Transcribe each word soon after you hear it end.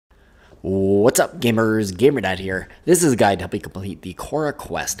What's up, gamers? GamerDad here. This is a guide to help you complete the Korra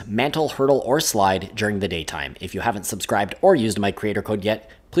quest, Mantle, Hurdle, or Slide during the daytime. If you haven't subscribed or used my creator code yet,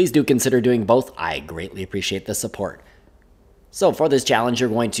 please do consider doing both. I greatly appreciate the support. So for this challenge, you're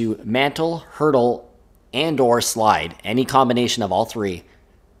going to Mantle, Hurdle, and or Slide, any combination of all three,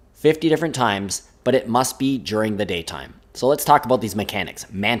 50 different times, but it must be during the daytime. So let's talk about these mechanics.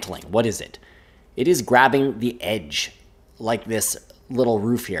 Mantling, what is it? It is grabbing the edge, like this little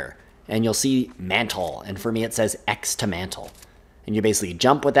roof here. And you'll see mantle, and for me it says X to mantle. And you basically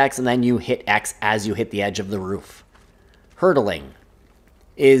jump with X and then you hit X as you hit the edge of the roof. Hurdling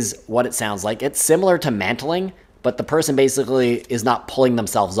is what it sounds like. It's similar to mantling, but the person basically is not pulling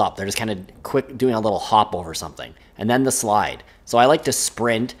themselves up. They're just kind of quick doing a little hop over something. And then the slide. So I like to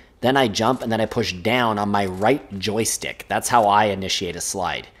sprint, then I jump, and then I push down on my right joystick. That's how I initiate a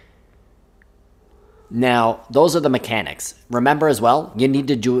slide. Now, those are the mechanics. Remember as well, you need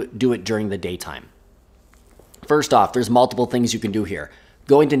to do it during the daytime. First off, there's multiple things you can do here.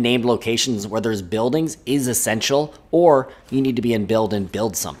 Going to named locations where there's buildings is essential, or you need to be in build and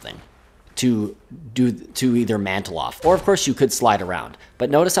build something to either mantle off. Or of course you could slide around. But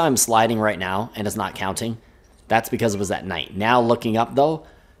notice how I'm sliding right now and it's not counting. That's because it was at night. Now looking up though,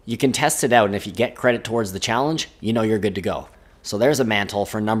 you can test it out, and if you get credit towards the challenge, you know you're good to go. So there's a mantle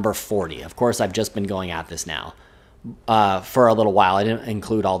for number 40. Of course, I've just been going at this now for a little while. I didn't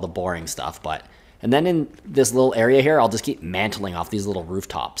include all the boring stuff, but... And then in this little area here, I'll just keep mantling off these little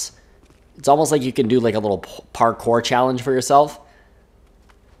rooftops. It's almost like you can do like a little parkour challenge for yourself.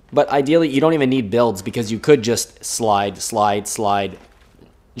 But ideally, you don't even need builds because you could just slide, slide, slide,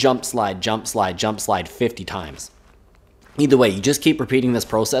 jump, slide, jump, slide, jump, slide 50 times. Either way, you just keep repeating this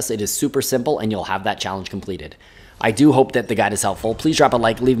process. It is super simple, and you'll have that challenge completed. I do hope that the guide is helpful. Please drop a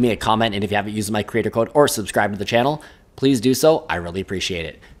like, leave me a comment, and if you haven't used my creator code or subscribed to the channel, please do so. I really appreciate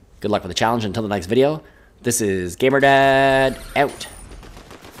it. Good luck with the challenge. Until the next video, this is GamerDad out.